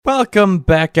Welcome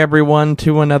back, everyone,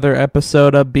 to another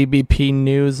episode of BBP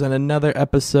News and another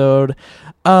episode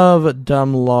of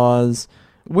Dumb Laws.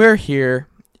 We're here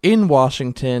in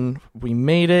Washington. We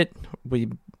made it. We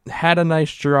had a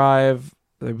nice drive.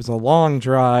 It was a long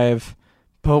drive,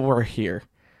 but we're here.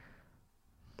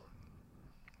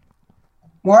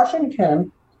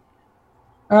 Washington.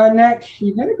 Next,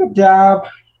 you did a good job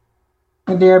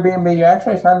with the Airbnb. You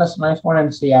actually found us a nice one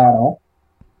in Seattle.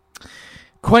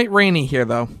 Quite rainy here,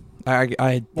 though.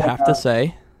 I have to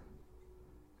say.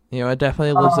 You know, it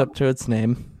definitely lives up to its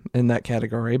name in that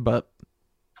category, but...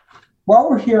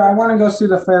 While we're here, I want to go see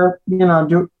the fair,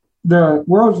 do the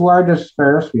world's largest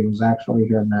Ferris wheel is actually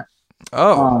here next.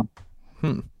 Oh.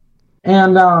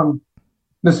 And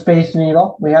the Space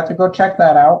Needle. We have to go check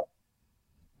that out.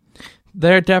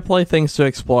 There are definitely things to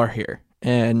explore here.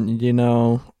 And,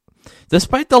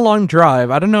 despite the long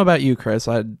drive, I don't know about you, Chris.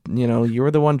 You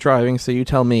were the one driving, so you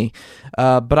tell me.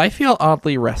 But I feel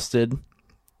oddly rested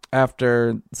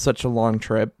after such a long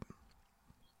trip.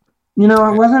 It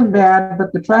wasn't bad,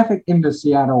 but the traffic into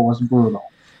Seattle was brutal.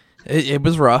 It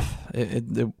was rough.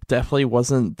 It definitely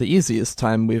wasn't the easiest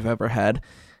time we've ever had.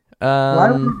 A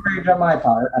lot of rage on my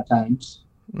part at times.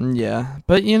 Yeah,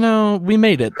 but we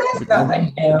made it. There's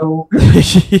nothing new.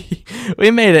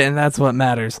 We made it, and that's what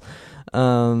matters.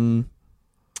 And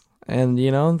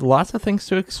lots of things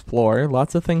to explore,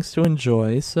 lots of things to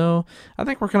enjoy. So I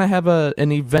think we're gonna have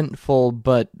an eventful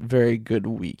but very good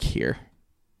week here.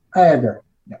 I agree.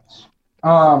 Yes.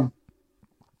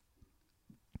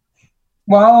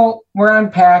 While we're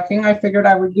unpacking, I figured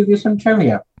I would give you some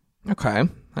trivia. Okay.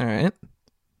 All right.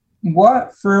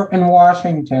 What fruit in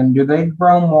Washington do they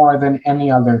grow more than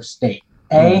any other state?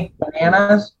 A,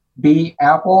 bananas, B,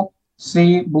 apple,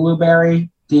 C, blueberry,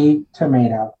 D,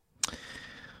 tomato.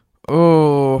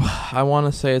 Oh, I want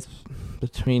to say it's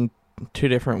between two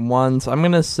different ones. I'm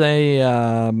going to say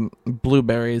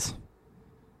blueberries.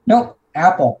 Nope,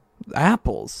 apple.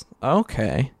 Apples.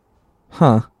 Okay.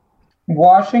 Huh.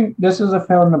 This is a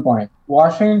fill in the blank.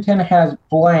 Washington has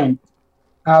blank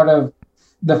out of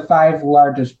the 5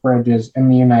 largest bridges in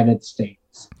the United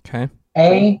States. Okay.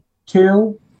 A,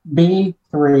 2, B,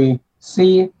 3,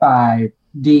 C, 5,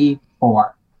 D,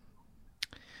 4.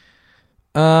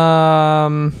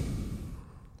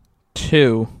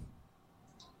 2.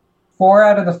 4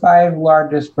 out of the 5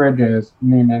 largest bridges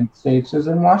in the United States is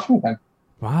in Washington.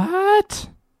 What?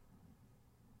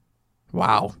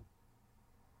 Wow.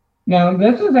 Now,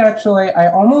 this is actually,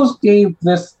 I almost gave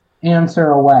this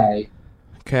answer away.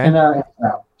 Okay. In our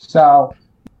intro. So,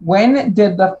 when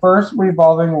did the first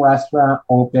revolving restaurant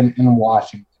open in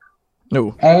Washington?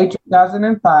 No. A,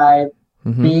 2005,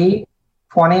 Mm-hmm. B,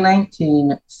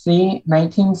 2019, C,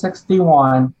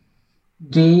 1961,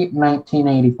 D,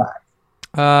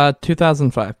 1985.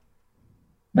 2005.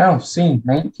 No, C,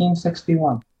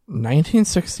 1961.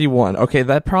 1961. Okay,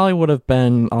 that probably would have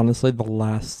been, honestly, the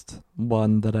last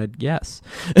one that I'd guess.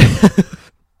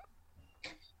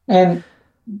 And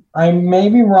I may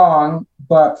be wrong,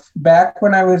 but back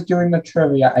when I was doing the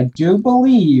trivia, I do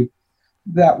believe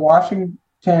that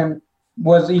Washington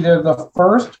was either the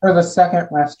first or the second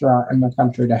restaurant in the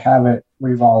country to have it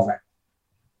revolving.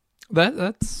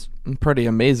 That's pretty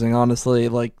amazing, honestly.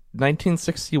 Like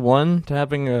 1961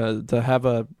 to have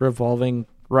a revolving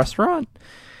restaurant.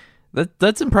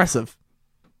 That's impressive.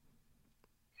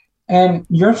 And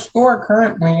your score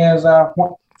currently is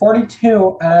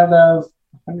 42 out of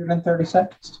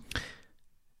 136.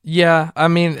 Yeah, I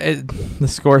mean, the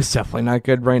score is definitely not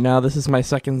good right now. This is my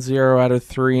second 0 out of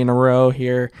 3 in a row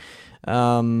here.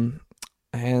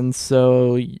 And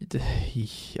so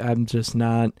I'm just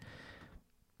not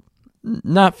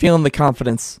feeling the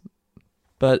confidence,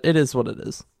 but it is what it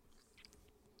is.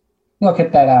 Look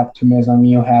at that optimism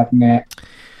you have, Nick.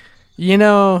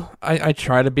 I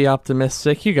try to be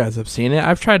optimistic. You guys have seen it.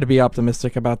 I've tried to be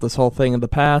optimistic about this whole thing in the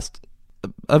past.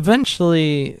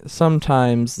 Eventually,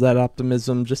 sometimes that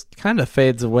optimism just kind of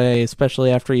fades away,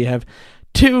 especially after you have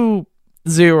 2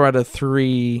 0 out of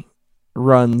 3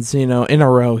 runs, in a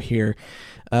row here.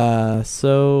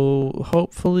 So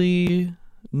hopefully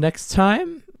next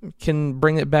time can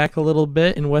bring it back a little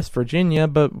bit in West Virginia,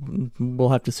 but we'll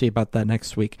have to see about that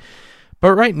next week.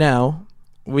 But right now,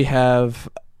 we have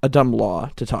a dumb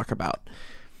law to talk about.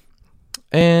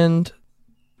 And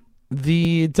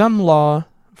the dumb law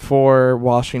for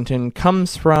Washington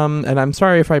comes from, and I'm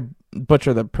sorry if I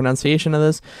butcher the pronunciation of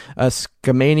this,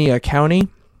 Skamania County.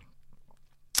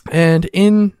 And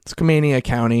in Skamania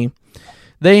County,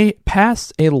 they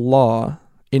passed a law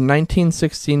in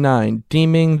 1969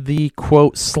 deeming the,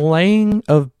 quote, slaying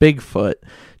of Bigfoot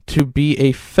to be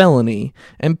a felony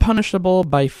and punishable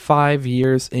by 5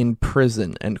 years in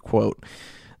prison, end quote.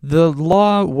 The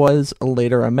law was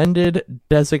later amended,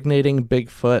 designating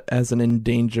Bigfoot as an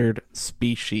endangered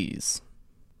species.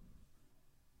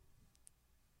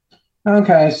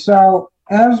 Okay, so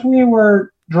as we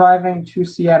were driving to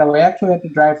Seattle, we actually had to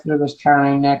drive through this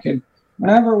county naked.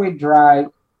 Whenever we drive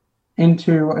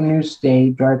into a new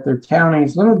state, drive through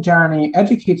counties, little Johnny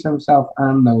educates himself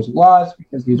on those laws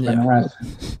because he's been arrested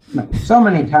so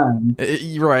many times.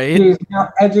 Right. He's now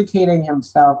educating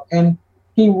himself, and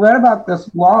he read about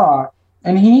this law,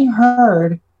 and he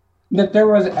heard that there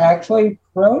was actually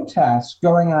protests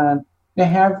going on to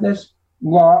have this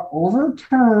law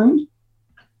overturned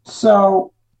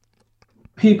so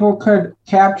people could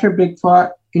capture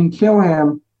Bigfoot and kill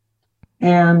him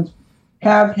and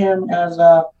have him as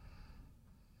a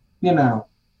souvenir.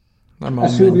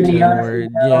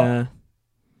 Yeah.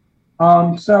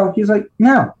 So he's like,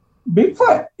 no,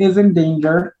 Bigfoot is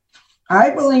endangered. I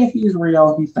believe he's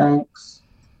real, he thinks.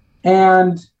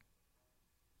 And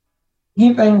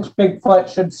he thinks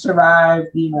Bigfoot should survive,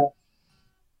 do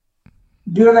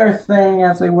their thing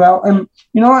as they will. And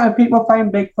you know what? If people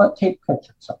find Bigfoot, take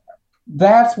pictures of them.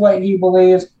 That's what he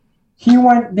believes. He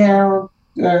went down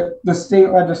to the state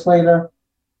legislator,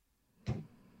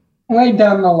 laid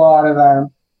down the law to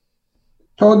them,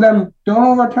 told them, don't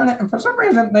overturn it. And for some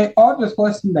reason, they all just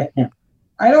listened to him.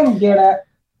 I don't get it,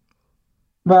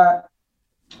 but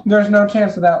there's no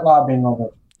chance of that law being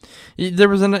overturned. There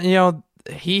was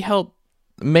he helped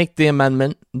make the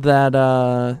amendment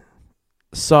that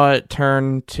saw it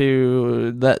turn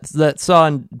to that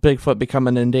saw Bigfoot become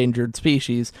an endangered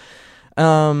species.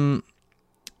 And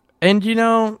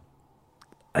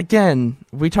again,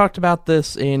 we talked about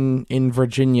this in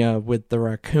Virginia with the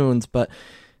raccoons, but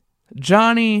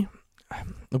Johnny,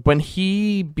 when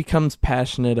he becomes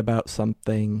passionate about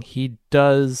something, he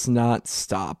does not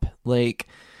stop. Like,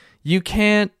 you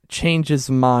can't change his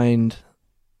mind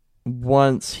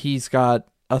once he's got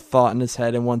a thought in his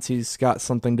head and once he's got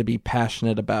something to be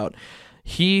passionate about.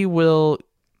 He will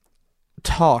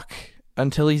talk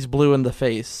until he's blue in the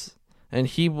face, and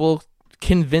he will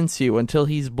convince you until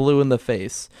he's blue in the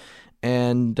face.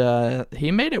 And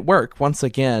he made it work once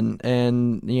again.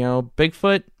 And,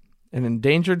 Bigfoot, an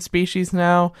endangered species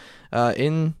now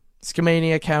in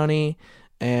Skamania County.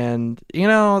 And,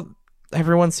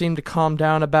 everyone seemed to calm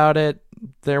down about it.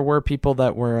 There were people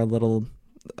that were a little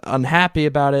unhappy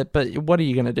about it, but what are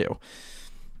you going to do?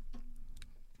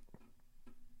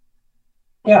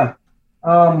 Yeah.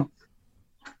 I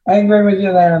agree with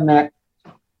you there on that.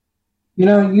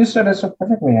 You said it so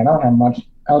perfectly. I don't have much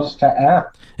else to add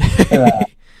to that.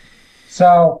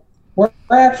 So we're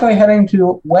actually heading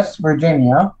to West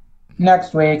Virginia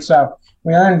next week. So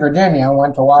we are in Virginia,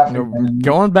 went to Washington.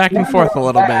 Going back and forth a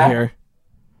little bit here.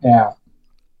 Yeah.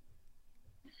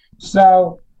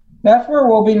 So that's where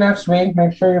we'll be next week.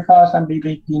 Make sure you follow us on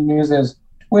BBP News'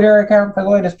 Twitter account for the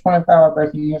latest 24-hour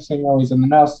breaking news, so you're always in the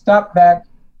know. Stop back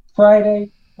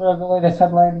Friday for the latest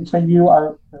headlines so you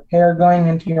are prepared going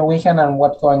into your weekend on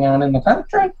what's going on in the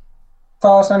country.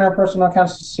 Follow us on our personal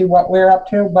accounts to see what we're up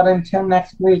to. But until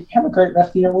next week, have a great rest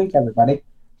of your week, everybody.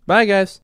 Bye, guys.